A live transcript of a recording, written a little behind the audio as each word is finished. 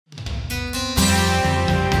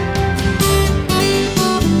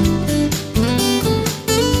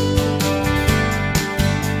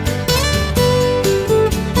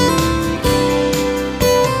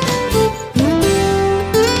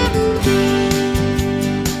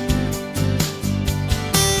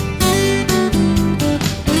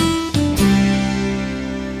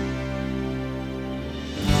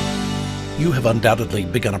have undoubtedly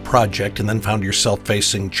begun a project and then found yourself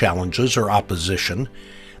facing challenges or opposition.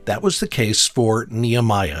 That was the case for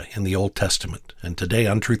Nehemiah in the Old Testament. And today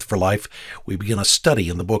on Truth for Life, we begin a study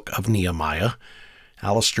in the book of Nehemiah.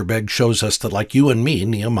 Alistair Begg shows us that, like you and me,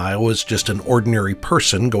 Nehemiah was just an ordinary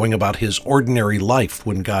person going about his ordinary life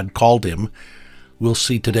when God called him. We'll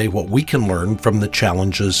see today what we can learn from the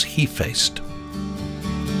challenges he faced.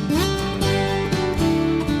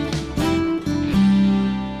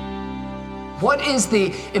 What is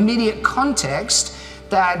the immediate context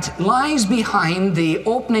that lies behind the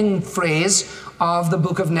opening phrase of the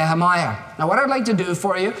book of Nehemiah? Now, what I'd like to do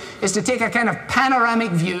for you is to take a kind of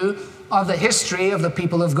panoramic view of the history of the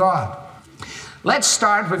people of God. Let's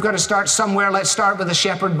start, we've got to start somewhere. Let's start with the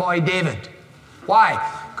shepherd boy David.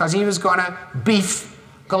 Why? Because he was going to beef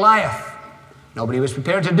Goliath. Nobody was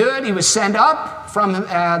prepared to do it. He was sent up from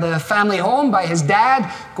the family home by his dad.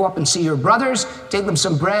 Go up and see your brothers, take them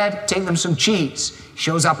some bread, take them some cheese.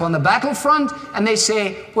 Shows up on the battlefront, and they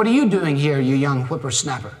say, "What are you doing here, you young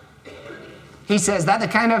whippersnapper?" He says, "That the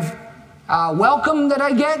kind of welcome that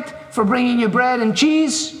I get for bringing you bread and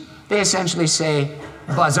cheese?" They essentially say,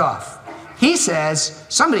 "Buzz off." He says,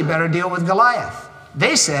 "Somebody better deal with Goliath."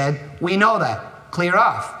 They said, "We know that. Clear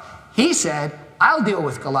off." He said, "I'll deal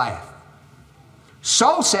with Goliath."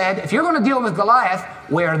 Saul said, "If you're going to deal with Goliath,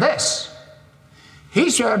 wear this."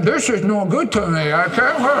 He said, "This is no good to me. I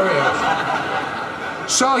can't wear it."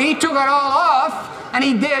 So he took it all off, and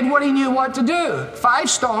he did what he knew what to do.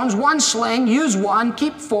 5 stones, 1 sling, use 1,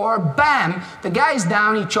 keep 4, bam, the guy's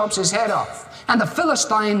down, he chops his head off. And the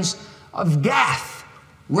Philistines of Gath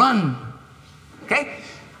run. Okay?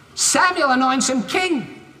 Samuel anoints him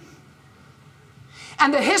king.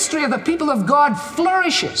 And the history of the people of God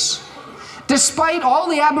flourishes. Despite all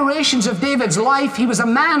the aberrations of David's life, he was a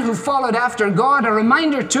man who followed after God. A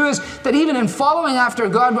reminder to us that even in following after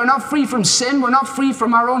God, we're not free from sin, we're not free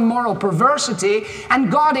from our own moral perversity,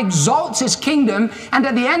 and God exalts his kingdom, and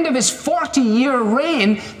at the end of his 40-year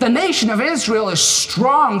reign, the nation of Israel is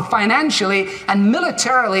strong financially and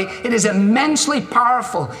militarily. It is immensely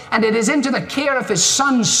powerful, and it is into the care of his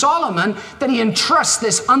son Solomon that he entrusts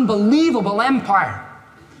this unbelievable empire.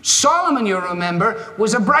 Solomon, you remember,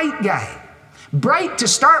 was a bright guy. Bright to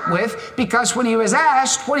start with, because when he was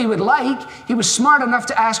asked what he would like, he was smart enough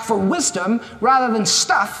to ask for wisdom rather than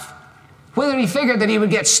stuff. Whether he figured that he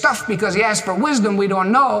would get stuff because he asked for wisdom, we don't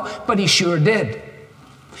know, but he sure did.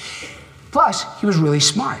 Plus, he was really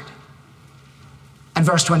smart. And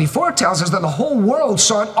verse 24 tells us that the whole world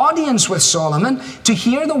sought audience with Solomon to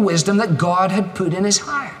hear the wisdom that God had put in his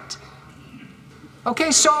heart.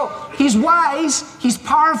 Okay, so he's wise, he's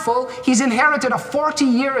powerful, he's inherited a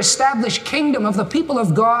 40-year established kingdom of the people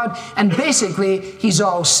of God, and basically he's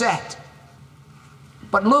all set.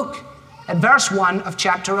 But look at verse 1 of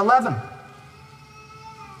chapter 11.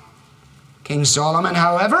 King Solomon,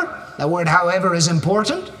 however, the word however is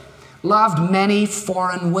important, loved many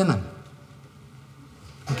foreign women.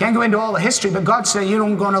 I can't go into all the history, but God said, "You're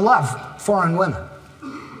not going to love foreign women."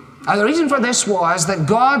 Now, the reason for this was that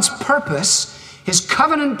God's purpose, his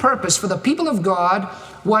covenant purpose for the people of God,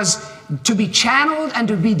 was to be channeled and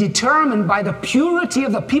to be determined by the purity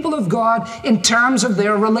of the people of God in terms of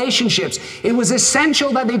their relationships. It was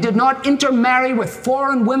essential that they did not intermarry with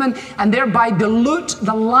foreign women and thereby dilute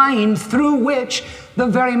the line through which the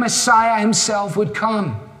very Messiah himself would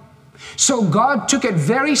come. So God took it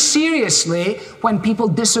very seriously when people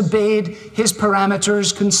disobeyed his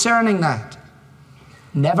parameters concerning that.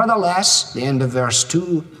 Nevertheless, the end of verse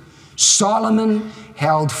 2, Solomon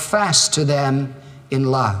held fast to them in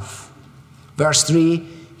love. Verse 3,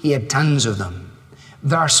 he had tons of them.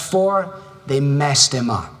 Verse 4, they messed him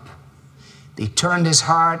up. They turned his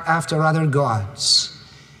heart after other gods,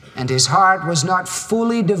 and his heart was not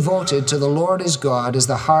fully devoted to the Lord his God as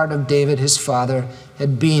the heart of David his father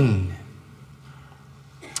had been.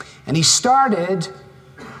 And he started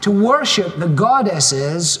to worship the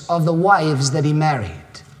goddesses of the wives that he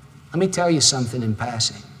married. Let me tell you something in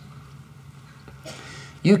passing.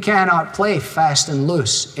 You cannot play fast and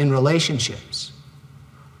loose in relationships.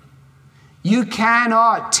 You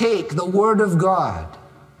cannot take the Word of God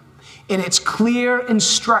in its clear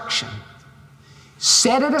instruction,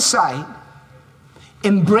 set it aside,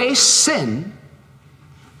 embrace sin,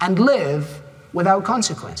 and live without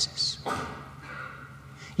consequences.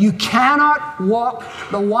 You cannot walk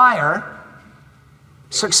the wire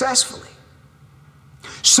successfully.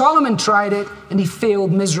 Solomon tried it, and he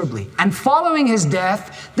failed miserably. And following his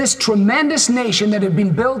death, this tremendous nation that had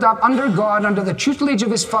been built up under God, under the tutelage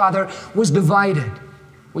of his father, was divided.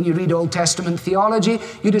 When you read Old Testament theology,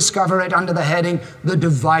 you discover it under the heading, the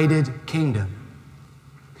divided kingdom.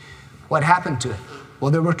 What happened to it?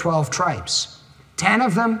 Well, there were 12 tribes. 10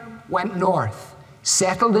 of them went north,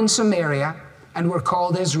 settled in Samaria, and were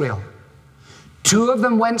called Israel. 2 of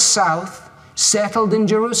them went south, settled in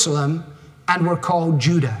Jerusalem, and were called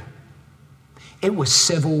Judah. It was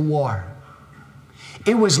civil war.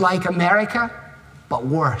 It was like America, but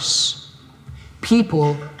worse.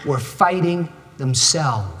 People were fighting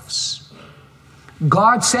themselves.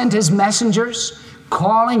 God sent his messengers,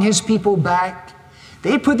 calling his people back.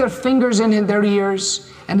 They put their fingers in their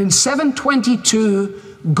ears, and in 722,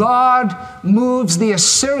 God moves the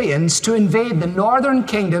Assyrians to invade the northern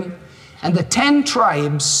kingdom, and the 10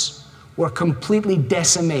 tribes were completely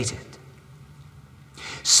decimated.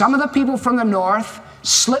 Some of the people from the north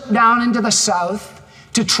slipped down into the south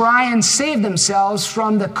to try and save themselves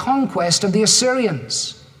from the conquest of the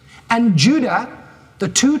Assyrians. And Judah, the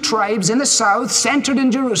 2 tribes in the south, centered in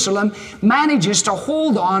Jerusalem, manages to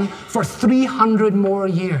hold on for 300 more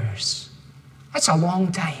years. That's a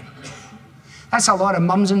long time. That's a lot of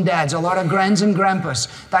mums and dads, a lot of grands and grandpas.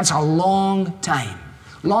 That's a long time.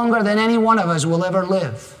 Longer than any one of us will ever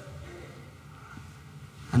live.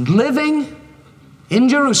 And living in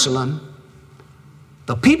Jerusalem,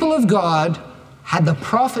 the people of God had the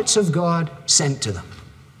prophets of God sent to them.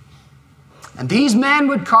 And these men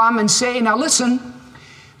would come and say, now listen,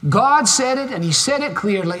 God said it, and he said it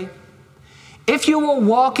clearly. If you will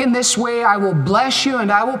walk in this way, I will bless you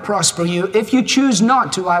and I will prosper you. If you choose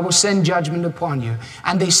not to, I will send judgment upon you.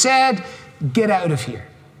 And they said, get out of here.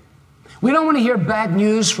 We don't want to hear bad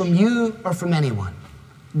news from you or from anyone.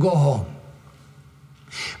 Go home.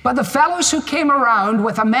 But the fellows who came around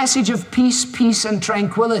with a message of peace, peace, and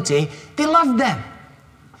tranquility, they loved them.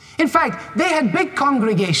 In fact, they had big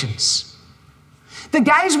congregations. The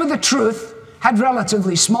guys with the truth had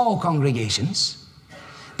relatively small congregations.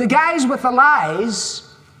 The guys with the lies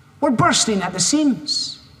were bursting at the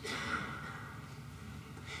seams.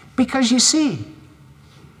 Because you see,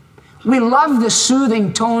 we love the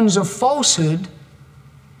soothing tones of falsehood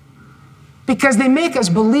because they make us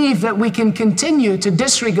believe that we can continue to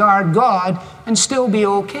disregard God and still be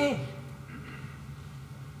okay.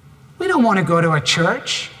 We don't want to go to a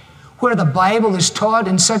church where the Bible is taught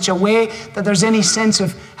in such a way that there's any sense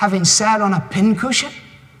of having sat on a pincushion.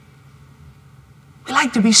 We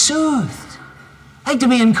like to be soothed, like to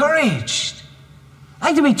be encouraged,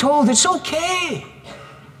 like to be told it's okay,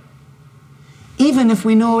 even if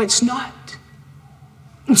we know it's not.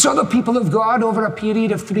 And so the people of God, over a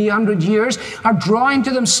period of 300 years, are drawing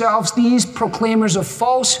to themselves these proclaimers of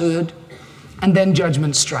falsehood, and then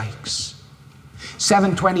judgment strikes.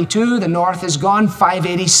 722, the north is gone.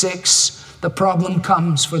 586, the problem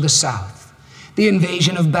comes for the south. The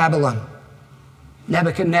invasion of Babylon.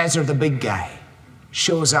 Nebuchadnezzar, the big guy,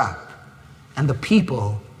 shows up, and the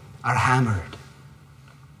people are hammered.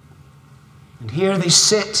 And here they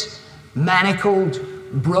sit, manacled,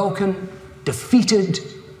 broken, defeated,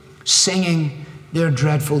 singing their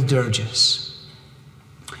dreadful dirges.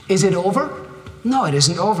 Is it over? No, it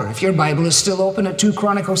isn't over. If your Bible is still open at 2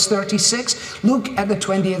 Chronicles 36, look at the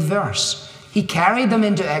 20th verse. He carried them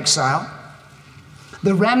into exile.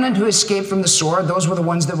 The remnant who escaped from the sword, those were the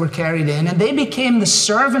ones that were carried in, and they became the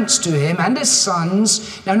servants to him and his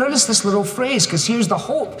sons. Now notice this little phrase, because here's the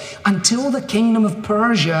hope. Until the kingdom of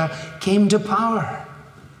Persia came to power.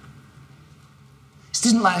 This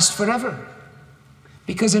didn't last forever.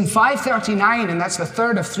 Because in 539, and that's the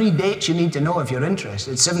third of 3 dates you need to know if you're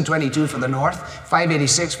interested. It's 722 for the north,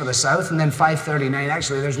 586 for the south, and then 539.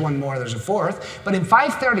 Actually, there's one more, there's a fourth. But in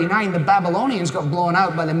 539, the Babylonians got blown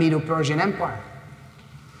out by the Medo-Persian Empire.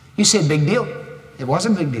 You say big deal. It was a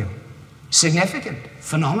big deal. Significant,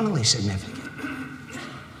 phenomenally significant.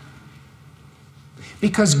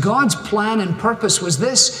 Because God's plan and purpose was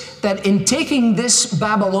this, that in taking this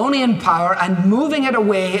Babylonian power and moving it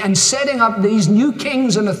away and setting up these new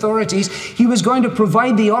kings and authorities, he was going to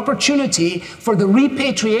provide the opportunity for the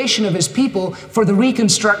repatriation of his people, for the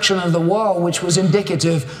reconstruction of the wall, which was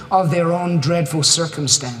indicative of their own dreadful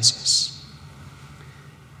circumstances.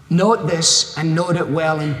 Note this and note it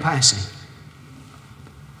well in passing.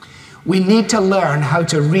 We need to learn how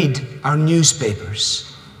to read our newspapers.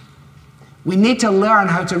 We need to learn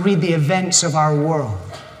how to read the events of our world.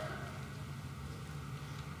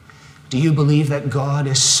 Do you believe that God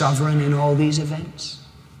is sovereign in all these events?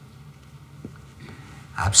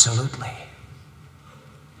 Absolutely.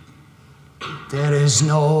 There is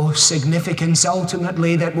no significance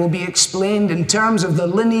ultimately that will be explained in terms of the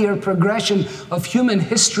linear progression of human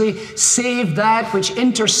history, save that which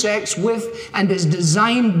intersects with and is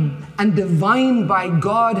designed and divined by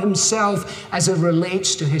God himself as it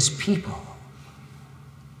relates to his people.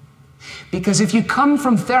 Because if you come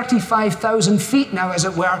from 35,000 feet now, as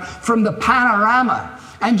it were, from the panorama,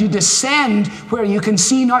 and you descend where you can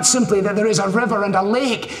see not simply that there is a river and a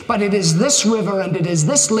lake, but it is this river and it is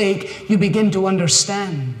this lake, you begin to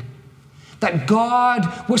understand that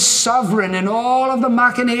God was sovereign in all of the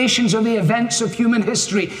machinations of the events of human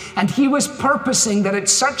history. And He was purposing that at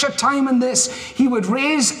such a time in this, He would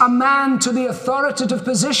raise a man to the authoritative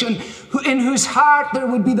position in whose heart there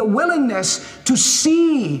would be the willingness to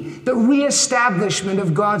see the reestablishment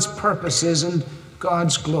of God's purposes and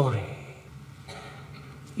God's glory.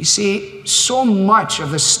 You see, so much of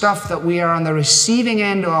the stuff that we are on the receiving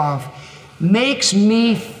end of makes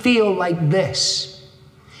me feel like this.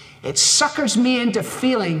 It suckers me into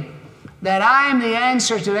feeling that I am the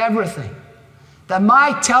answer to everything, that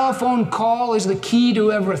my telephone call is the key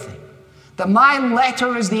to everything, that my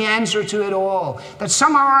letter is the answer to it all, that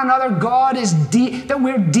somehow or another God is that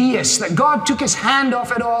we're deists, that God took His hand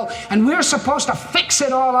off it all, and we're supposed to fix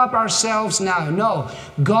it all up ourselves now. No,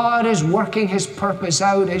 God is working His purpose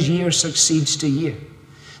out as year succeeds to year.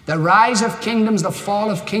 The rise of kingdoms, the fall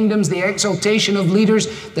of kingdoms, the exaltation of leaders,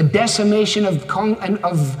 the decimation of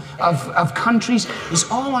countries is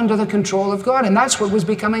all under the control of God. And that's what was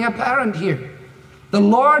becoming apparent here. The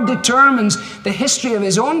Lord determines the history of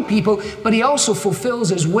His own people, but He also fulfills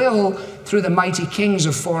His will through the mighty kings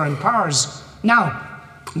of foreign powers. Now,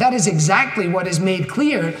 that is exactly what is made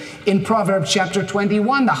clear in Proverbs chapter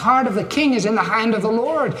 21. The heart of the king is in the hand of the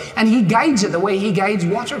Lord, and He guides it the way He guides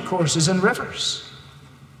watercourses and rivers.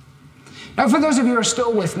 Now, for those of you who are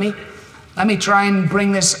still with me, let me try and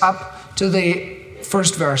bring this up to the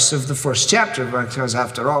first verse of the first chapter, because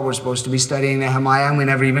after all, we're supposed to be studying Nehemiah, and we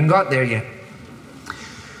never even got there yet.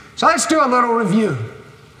 So let's do a little review.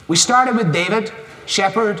 We started with David,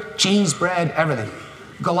 shepherd, cheese, bread, everything.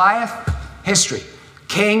 Goliath, history.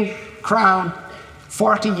 King, crown,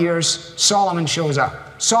 40 years, Solomon shows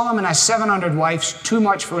up. Solomon has 700 wives, too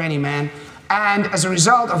much for any man. And as a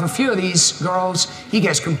result of a few of these girls, he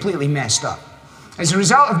gets completely messed up. As a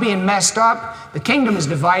result of being messed up, the kingdom is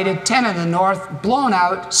divided, 10 in the north, blown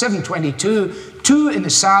out, 722, 2 in the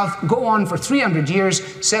south, go on for 300 years,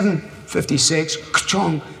 756,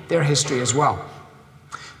 ka-chung, their history as well.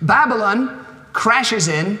 Babylon crashes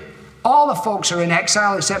in, all the folks are in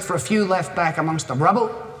exile except for a few left back amongst the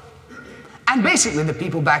rubble. And basically the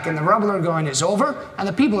people back in the rubble are going, it's over, and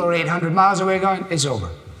the people who are 800 miles away going, it's over.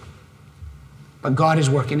 But God is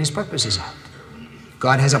working His purposes out.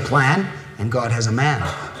 God has a plan, and God has a man.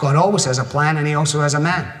 God always has a plan, and He also has a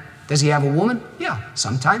man. Does He have a woman? Yeah,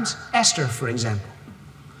 sometimes. Esther, for example.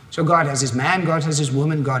 So God has His man, God has His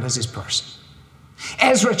woman, God has His person.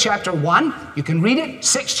 Ezra chapter 1, you can read it,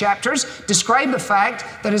 6 chapters, describe the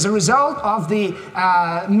fact that as a result of the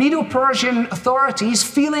Medo-Persian authorities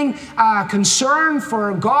feeling concern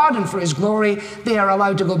for God and for His glory, they are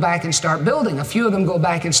allowed to go back and start building. A few of them go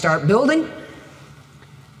back and start building.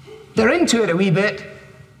 They're into it a wee bit.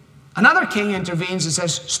 Another king intervenes and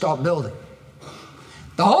says, stop building.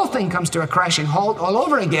 The whole thing comes to a crashing halt all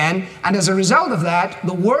over again, and as a result of that,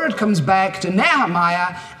 the word comes back to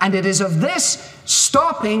Nehemiah, and it is of this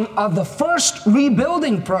stopping of the first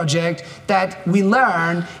rebuilding project that we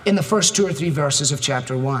learn in the first 2 or 3 verses of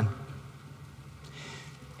chapter 1.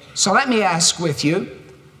 So let me ask with you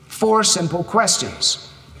 4 simple questions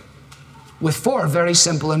with 4 very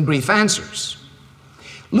simple and brief answers.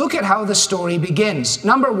 Look at how the story begins.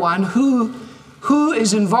 Number 1, who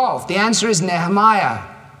is involved? The answer is Nehemiah.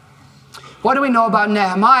 What do we know about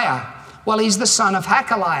Nehemiah? Well, he's the son of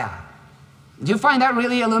Hakaliah. Do you find that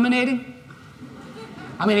really illuminating?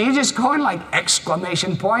 I mean, are you just going like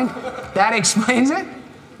exclamation point? That explains it?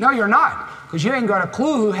 No, you're not, because you ain't got a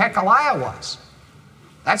clue who Hakaliah was.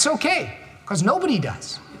 That's okay, because nobody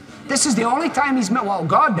does. This is the only time he's, well,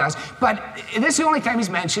 God does, but this is the only time he's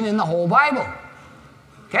mentioned in the whole Bible.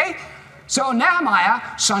 Okay? So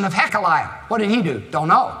Nehemiah, son of Hakaliah. What did he do? Don't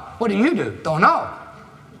know. What did you do? Don't know.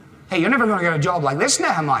 Hey, you're never going to get a job like this,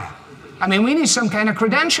 Nehemiah. I mean, we need some kind of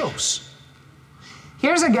credentials.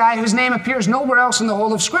 Here's a guy whose name appears nowhere else in the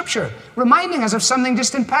whole of Scripture, reminding us of something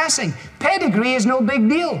just in passing. Pedigree is no big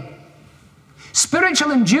deal.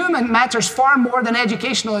 Spiritual endowment matters far more than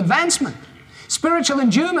educational advancement. Spiritual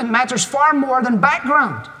endowment matters far more than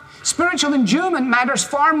background. Spiritual endowment matters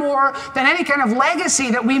far more than any kind of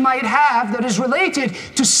legacy that we might have that is related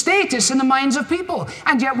to status in the minds of people.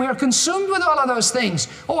 And yet we are consumed with all of those things.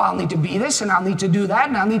 Oh, I'll need to be this, and I'll need to do that,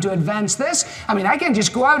 and I'll need to advance this. I mean, I can't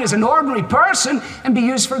just go out as an ordinary person and be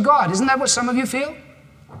used for God. Isn't that what some of you feel?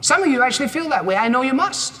 Some of you actually feel that way. I know you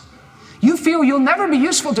must. You feel you'll never be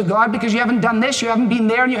useful to God because you haven't done this, you haven't been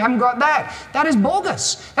there, and you haven't got that. That is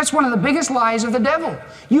bogus. That's one of the biggest lies of the devil.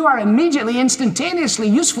 You are immediately, instantaneously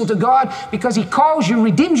useful to God because He calls you,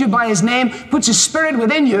 redeems you by His name, puts His Spirit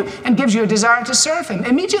within you, and gives you a desire to serve Him.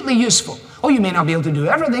 Immediately useful. Oh, you may not be able to do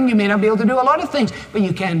everything, you may not be able to do a lot of things, but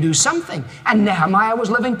you can do something. And Nehemiah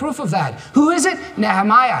was living proof of that. Who is it?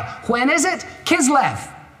 Nehemiah. When is it?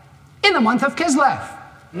 Kislev. In the month of Kislev.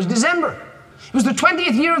 It was December. It was the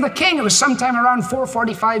 20th year of the king. It was sometime around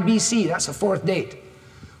 445 BC. That's the fourth date.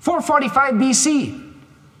 445 BC.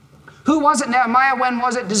 Who was it, Nehemiah? When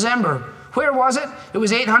was it? December. Where was it? It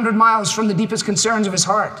was 800 miles from the deepest concerns of his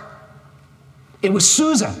heart. It was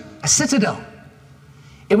Susa, a citadel.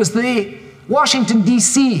 It was the Washington,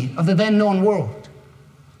 D.C. of the then known world.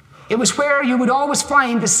 It was where you would always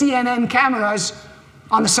find the CNN cameras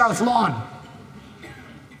on the South Lawn.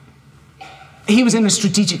 He was in a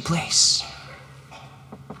strategic place.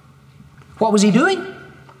 What was he doing?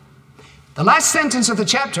 The last sentence of the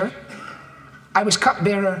chapter, I was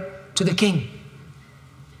cupbearer to the king.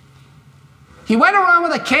 He went around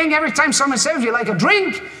with the king. Every time someone said, would you like a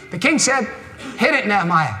drink? The king said, hit it,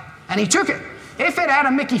 Nehemiah. And he took it. If it had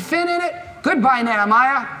a Mickey Finn in it, goodbye,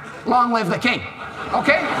 Nehemiah. Long live the king.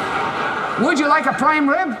 Okay? Would you like a prime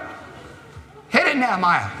rib? Hit it,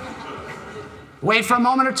 Nehemiah. Wait for a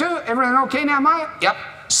moment or two. Everything okay, Nehemiah? Yep.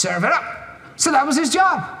 Serve it up. So that was his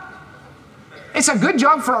job. It's a good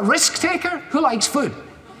job for a risk taker who likes food.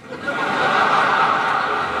 If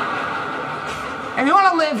you want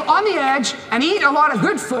to live on the edge and eat a lot of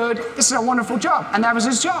good food, this is a wonderful job. And that was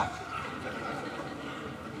his job.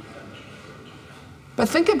 But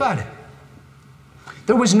think about it.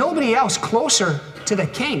 There was nobody else closer to the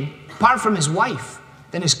king, apart from his wife,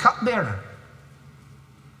 than his cupbearer.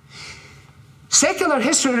 Secular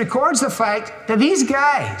history records the fact that these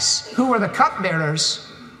guys who were the cupbearers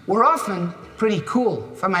were often pretty cool,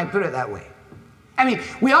 if I might put it that way. I mean,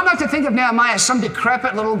 we ought not to think of Nehemiah as some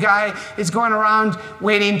decrepit little guy that's going around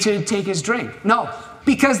waiting to take his drink. No,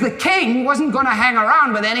 because the king wasn't going to hang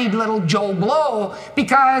around with any little Joe Blow,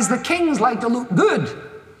 because the kings like to look good.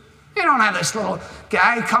 You don't have this little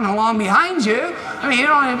guy coming along behind you. I mean, you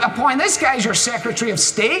don't appoint this guy as your Secretary of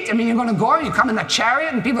State. I mean, you're going to go and you come in the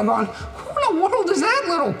chariot and people are going, who in the world is that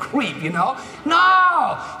little creep, you know?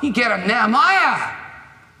 No, you get a Nehemiah.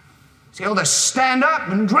 He's able to stand up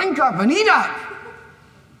and drink up and eat up.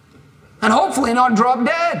 And hopefully not drop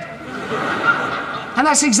dead. And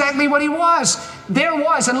that's exactly what he was. There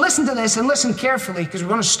was, and listen to this and listen carefully because we're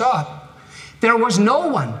going to stop. There was no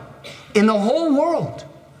one in the whole world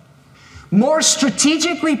more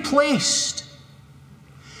strategically placed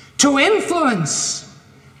to influence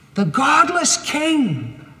the godless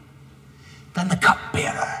king than the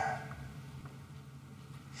cupbearer.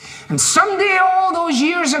 And someday, all those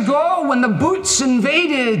years ago, when the boots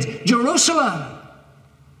invaded Jerusalem,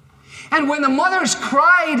 and when the mothers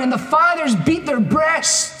cried and the fathers beat their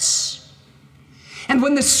breasts, and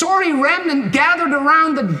when the sorry remnant gathered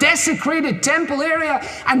around the desecrated temple area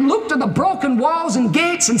and looked at the broken walls and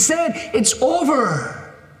gates and said, it's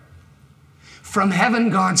over, from heaven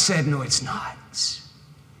God said, no, it's not.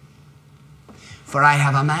 For I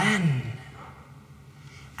have a man,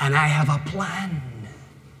 and I have a plan.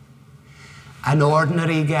 An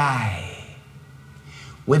ordinary guy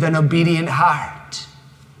with an obedient heart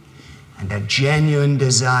and a genuine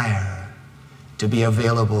desire to be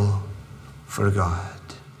available for God.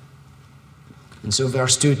 And so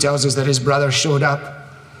verse 2 tells us that his brother showed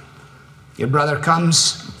up. Your brother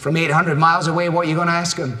comes from 800 miles away. What are you going to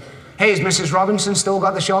ask him? Hey, is Mrs. Robinson still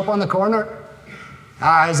got the shop on the corner?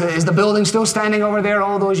 Is the building still standing over there?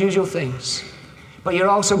 All those usual things. But you're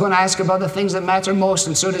also going to ask about the things that matter most,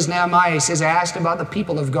 and so does Nehemiah. He says, I asked about the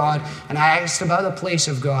people of God, and I asked about the place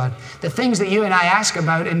of God. The things that you and I ask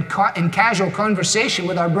about in casual conversation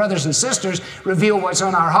with our brothers and sisters reveal what's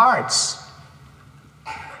on our hearts.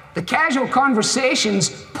 The casual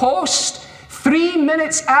conversations post 3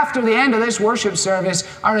 minutes after the end of this worship service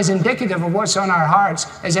are as indicative of what's on our hearts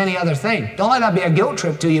as any other thing. Don't let that be a guilt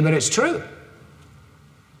trip to you, but it's true.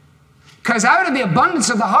 Because out of the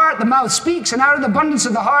abundance of the heart, the mouth speaks, and out of the abundance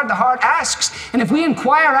of the heart asks. And if we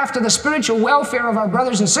inquire after the spiritual welfare of our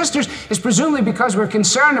brothers and sisters, it's presumably because we're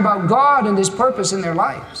concerned about God and His purpose in their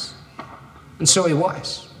lives. And so he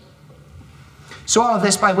was. So all of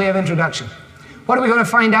this by way of introduction. What are we going to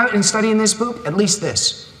find out in studying this book? At least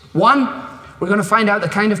this. One, we're going to find out the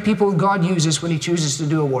kind of people God uses when He chooses to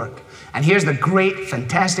do a work. And here's the great,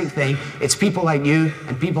 fantastic thing. It's people like you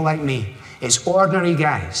and people like me. It's ordinary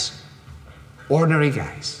guys. Ordinary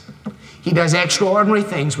guys. He does extraordinary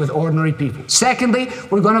things with ordinary people. Secondly,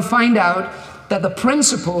 we're going to find out that the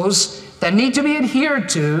principles that need to be adhered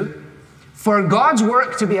to for God's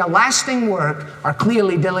work to be a lasting work are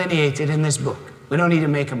clearly delineated in this book. We don't need to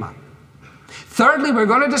make them up. Thirdly, we're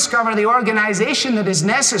going to discover the organization that is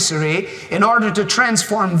necessary in order to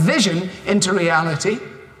transform vision into reality.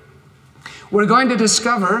 We're going to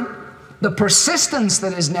discover the persistence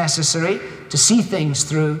that is necessary to see things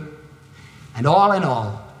through. And all in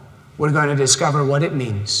all, we're going to discover what it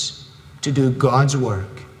means to do God's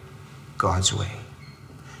work God's way.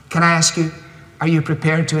 Can I ask you, are you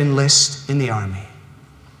prepared to enlist in the army?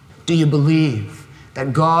 Do you believe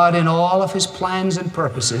that God, in all of His plans and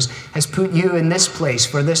purposes, has put you in this place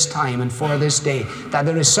for this time and for this day? That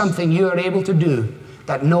there is something you are able to do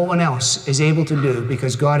that no one else is able to do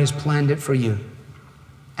because God has planned it for you.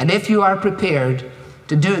 And if you are prepared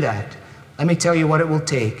to do that, let me tell you what it will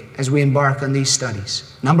take as we embark on these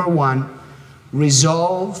studies. Number one,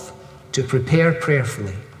 resolve to prepare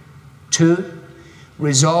prayerfully. Two,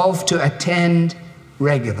 resolve to attend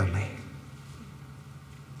regularly.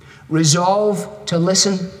 Resolve to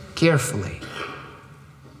listen carefully.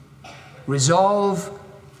 Resolve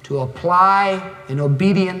to apply in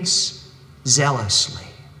obedience zealously.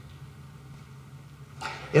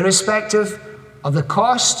 Irrespective of the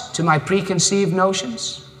cost to my preconceived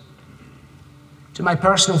notions, to my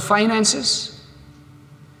personal finances,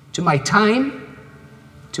 to my time,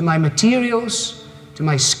 to my materials, to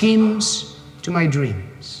my schemes, to my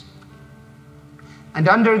dreams. And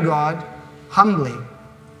under God, humbly,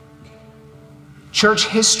 church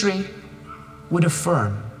history would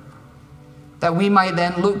affirm that we might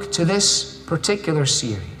then look to this particular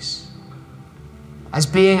series as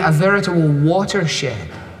being a veritable watershed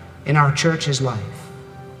in our church's life.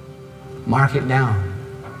 Mark it down.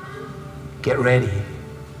 Get ready.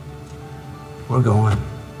 We're going.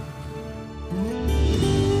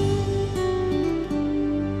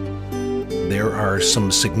 There are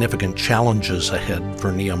some significant challenges ahead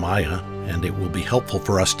for Nehemiah, and it will be helpful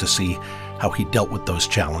for us to see how he dealt with those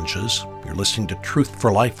challenges. You're listening to Truth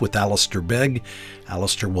for Life with Alistair Begg.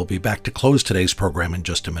 Alistair will be back to close today's program in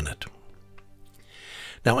just a minute.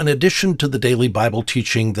 Now, in addition to the daily Bible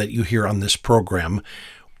teaching that you hear on this program,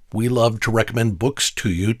 we love to recommend books to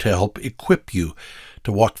you to help equip you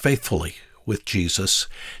to walk faithfully with Jesus.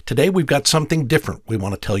 Today, we've got something different we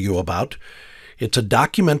want to tell you about. It's a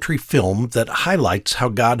documentary film that highlights how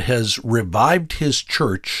God has revived His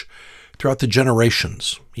church throughout the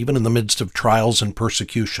generations, even in the midst of trials and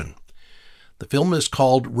persecution. The film is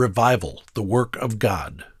called Revival, the Work of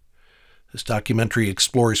God. This documentary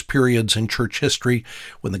explores periods in church history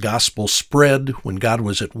when the gospel spread, when God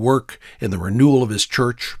was at work in the renewal of His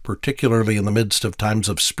church, particularly in the midst of times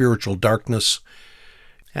of spiritual darkness.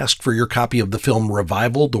 Ask for your copy of the film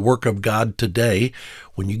Revival, the Work of God today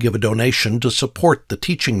when you give a donation to support the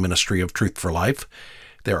teaching ministry of Truth for Life.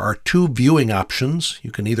 There are 2 viewing options.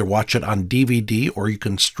 You can either watch it on DVD or you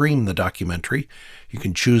can stream the documentary. You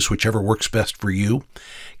can choose whichever works best for you.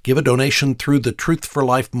 Give a donation through the Truth for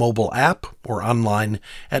Life mobile app or online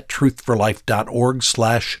at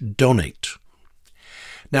truthforlife.org/donate.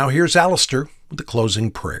 Now here's Alistair with the closing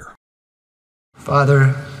prayer.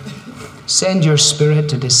 Father, send your Spirit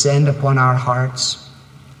to descend upon our hearts,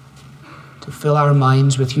 to fill our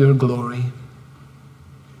minds with your glory.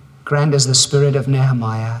 Grant us the spirit of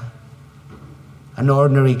Nehemiah, an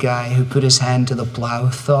ordinary guy who put his hand to the plow,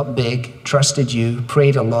 thought big, trusted you,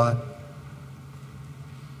 prayed a lot.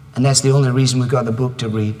 And that's the only reason we got the book to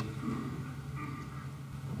read.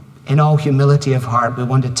 In all humility of heart, we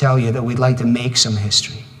want to tell you that we'd like to make some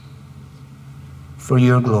history for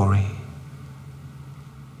your glory.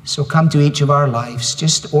 So come to each of our lives,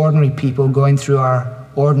 just ordinary people going through our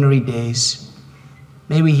ordinary days.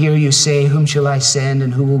 May we hear you say, whom shall I send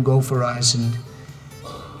and who will go for us? And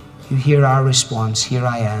you hear our response, here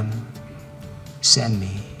I am, send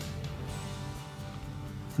me.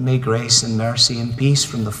 And may grace and mercy and peace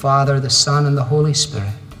from the Father, the Son, and the Holy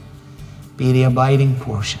Spirit be the abiding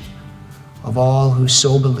portion of all who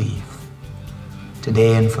so believe,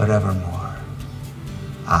 today and forevermore.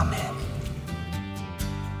 Amen.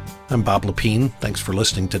 I'm Bob Lepine. Thanks for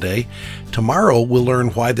listening today. Tomorrow we'll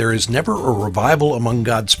learn why there is never a revival among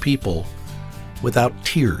God's people without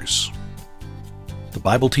tears. The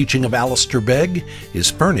Bible teaching of Alistair Begg is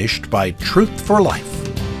furnished by Truth for Life,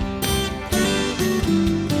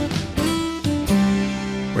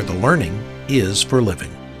 where the learning is for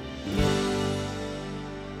living.